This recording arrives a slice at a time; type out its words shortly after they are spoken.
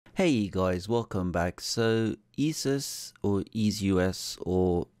Hey guys, welcome back. So EaseUS or EaseUS,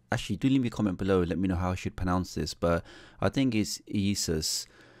 or actually do leave me a comment below, let me know how I should pronounce this, but I think it's EaseUS,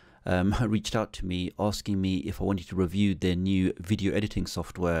 reached out to me asking me if I wanted to review their new video editing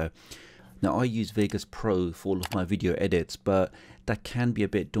software. Now I use Vegas Pro for all of my video edits, but that can be a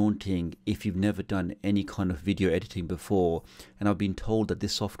bit daunting if you've never done any kind of video editing before, and I've been told that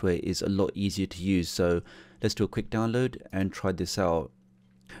this software is a lot easier to use. So let's do a quick download and try this out.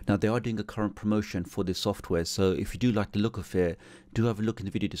 Now they are doing a current promotion for this software, so if you do like the look of it, do have a look in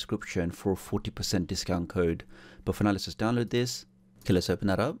the video description for a 40% discount code. But for now, let's just download this. Okay, let's open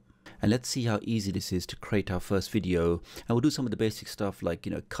that up and let's see how easy this is to create our first video. And we'll do some of the basic stuff like,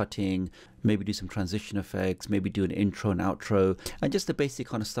 cutting, maybe do some transition effects, maybe do an intro and outro, and just the basic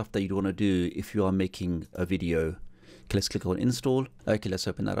kind of stuff that you'd want to do if you are making a video. Okay, let's click on install. Okay, let's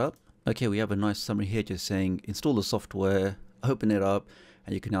open that up. Okay, we have a nice summary here just saying install the software, open it up,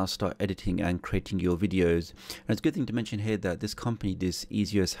 and you can now start editing and creating your videos. And it's a good thing to mention here that this company, this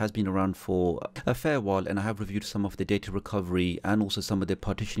EaseUS, has been around for a fair while, and I have reviewed some of the data recovery and also some of their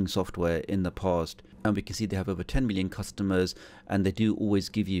partitioning software in the past. And we can see they have over 10 million customers, and they do always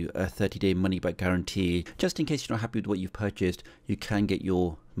give you a 30-day money back guarantee. Just in case you're not happy with what you've purchased, you can get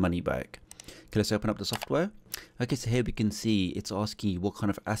your money back. Okay, let's open up the software. Okay, so here we can see it's asking you what kind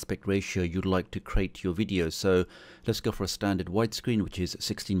of aspect ratio you'd like to create your video. So let's go for a standard widescreen, which is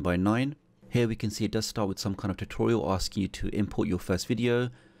 16:9. Here we can see it does start with some kind of tutorial asking you to import your first video.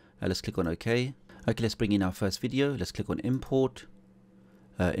 Let's click on OK. Okay, let's bring in our first video. Let's click on import,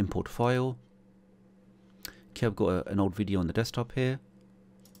 import file. Okay, I've got an old video on the desktop here.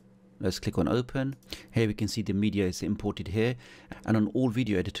 Let's click on open. Here we can see the media is imported here, and on all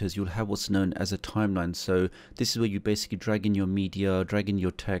video editors you'll have what's known as a timeline. So this is where you basically drag in your media, drag in your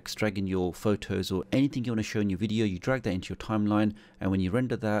text, drag in your photos, or anything you want to show in your video. You drag that into your timeline, and when you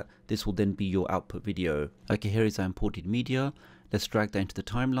render that, this will then be your output video. Okay, here is our imported media. Let's drag that into the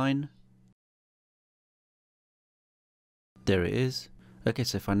timeline. There it is. Okay,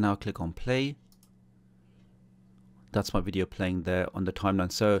 so if I now click on play, that's my video playing there on the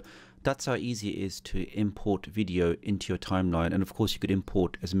timeline. So that's how easy it is to import video into your timeline. And of course you could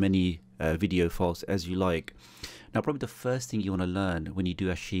import as many video files as you like. Now probably the first thing you want to learn when you do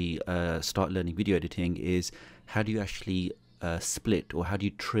actually start learning video editing is how do you actually split, or how do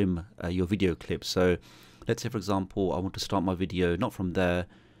you trim your video clips. So let's say for example I want to start my video not from there,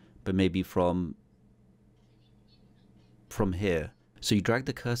 but maybe from here. So you drag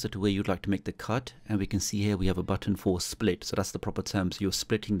the cursor to where you'd like to make the cut, and we can see here we have a button for split. So that's the proper term. So you're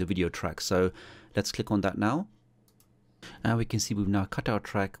splitting the video track. So let's click on that now. And we can see we've now cut our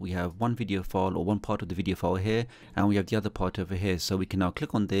track. We have one video file, or one part of the video file here, and we have the other part over here. So we can now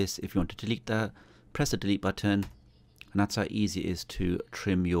click on this. If you want to delete that, press the delete button, and that's how easy it is to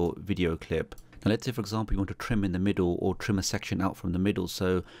trim your video clip. Now let's say for example you want to trim in the middle, or trim a section out from the middle.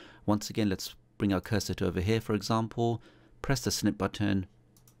 So once again, let's bring our cursor to over here, for example. Press the snip button,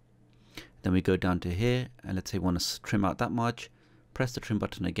 then we go down to here, and let's say we want to trim out that much. Press the trim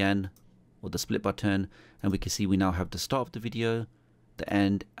button again, or the split button, and we can see we now have the start of the video, the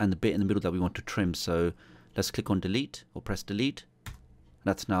end, and the bit in the middle that we want to trim. So let's click on delete, or press delete, and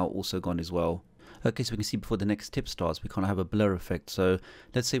that's now also gone as well. Okay, so we can see before the next tip starts we kind of have a blur effect. So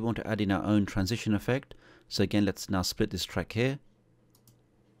let's say we want to add in our own transition effect. So again, let's now split this track here.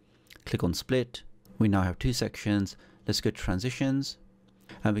 Click on split. We now have two sections. Let's go to transitions,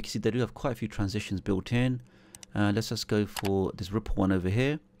 and we can see they do have quite a few transitions built in. Let's just go for this ripple one over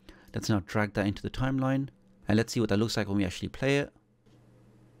here. Let's now drag that into the timeline, and let's see what that looks like when we actually play it.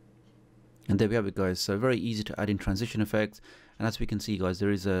 And there we have it, guys. So very easy to add in transition effects, and as we can see, guys,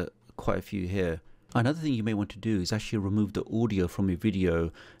 there is quite a few here. Another thing you may want to do is actually remove the audio from your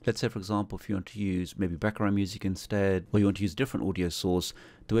video. Let's say for example if you want to use maybe background music instead, or you want to use a different audio source.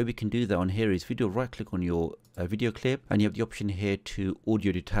 The way we can do that on here is if you do a right click on your video clip, and you have the option here to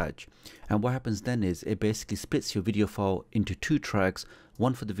audio detach, and what happens then is it basically splits your video file into two tracks,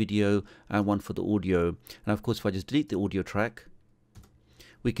 one for the video and one for the audio. And of course if I just delete the audio track,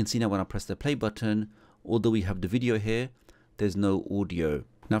 we can see now when I press the play button, although we have the video here, there's no audio.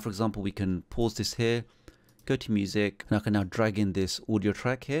 Now for example we can pause this here, go to music, and I can now drag in this audio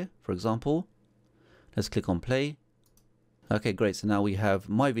track here, for example. Let's click on play. Okay, great. So now we have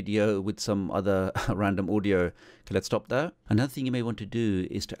my video with some other random audio. Okay, let's stop there. Another thing you may want to do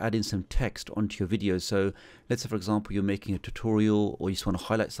is to add in some text onto your video. So let's say for example you're making a tutorial, or you just want to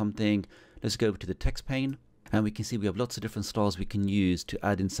highlight something. Let's go over to the text pane, and we can see we have lots of different styles we can use to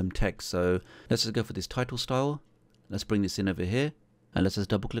add in some text. So let's just go for this title style. Let's bring this in over here, and let's just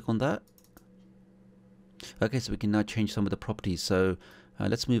double click on that. Okay, so we can now change some of the properties. So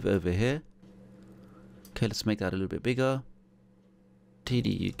Let's move over here. Okay, let's make that a little bit bigger.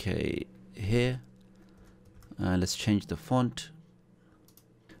 tdoctoruk here. Let's change the font.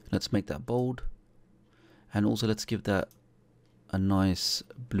 Let's make that bold. And also let's give that a nice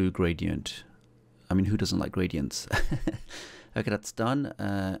blue gradient. I mean, who doesn't like gradients? Okay, that's done.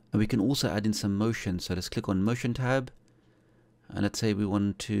 And we can also add in some motion. So let's click on motion tab. And let's say we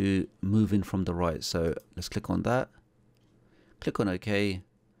want to move in from the right. So let's click on that. Click on OK.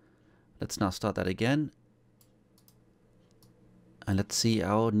 Let's now start that again. And let's see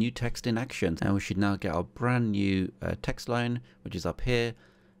our new text in action. And we should now get our brand new text line, which is up here.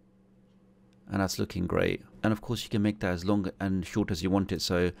 And that's looking great. And of course you can make that as long and short as you want it.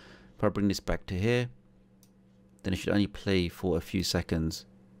 So if I bring this back to here, then it should only play for a few seconds.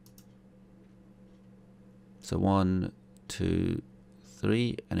 So 1, 2,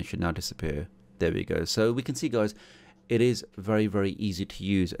 3, and it should now disappear. There we go. So we can see, guys, it is very, very easy to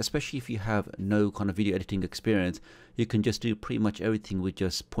use, especially if you have no kind of video editing experience. You can just do pretty much everything with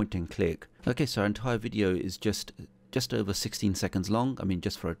just point and click. Okay, so our entire video is just over 16 seconds long. I mean,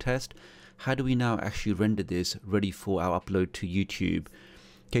 just for a test. How do we now actually render this ready for our upload to YouTube?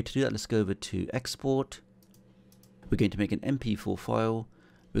 Okay, to do that, let's go over to export. We're going to make an MP4 file.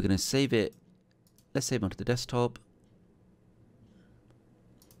 We're going to save it. Let's save it onto the desktop.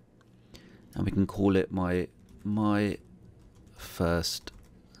 And we can call it my first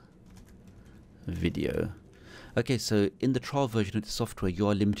video. Okay, so in the trial version of the software, you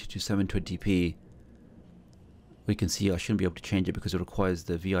are limited to 720p. We can see I shouldn't be able to change it because it requires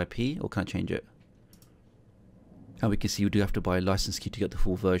the VIP, or can I change it? And we can see you do have to buy a license key to get the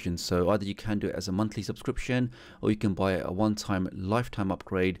full version. So either you can do it as a monthly subscription, or you can buy a one-time lifetime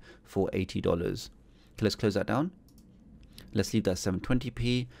upgrade for $80. Okay, let's close that down. Let's leave that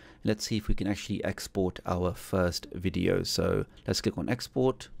 720p. Let's see if we can actually export our first video. So let's click on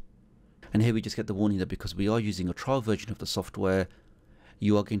export. And here we just get the warning that because we are using a trial version of the software,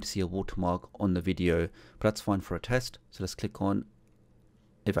 you are going to see a watermark on the video, but that's fine for a test. So let's click on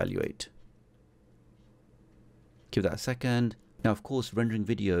evaluate. Give that a second. Now, of course, rendering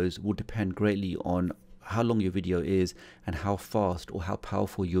videos will depend greatly on how long your video is and how fast or how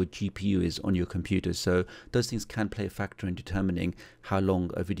powerful your GPU is on your computer. So those things can play a factor in determining how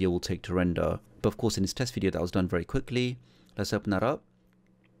long a video will take to render. But of course, in this test video, that was done very quickly. Let's open that up.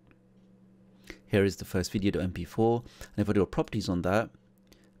 Here is the first video.mp4. And if I do a properties on that,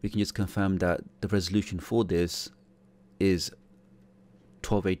 we can just confirm that the resolution for this is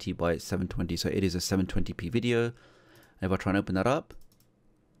 1280 by 720. So it is a 720p video. And if I try and open that up,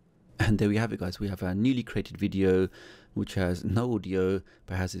 and there we have it, guys. We have our newly created video, which has no audio,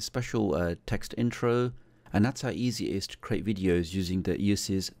 but has a special text intro. And that's how easy it is to create videos using the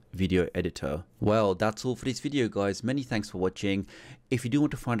EaseUS video editor. Well, that's all for this video, guys. Many thanks for watching. If you do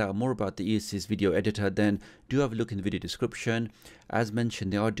want to find out more about the EaseUS video editor, then do have a look in the video description. As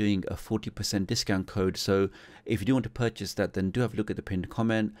mentioned, they are doing a 40% discount code. So if you do want to purchase that, then do have a look at the pinned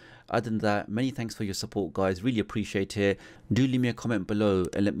comment. Other than that, many thanks for your support, guys. Really appreciate it. Do leave me a comment below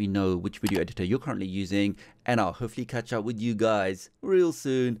and let me know which video editor you're currently using. And I'll hopefully catch up with you guys real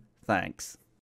soon. Thanks.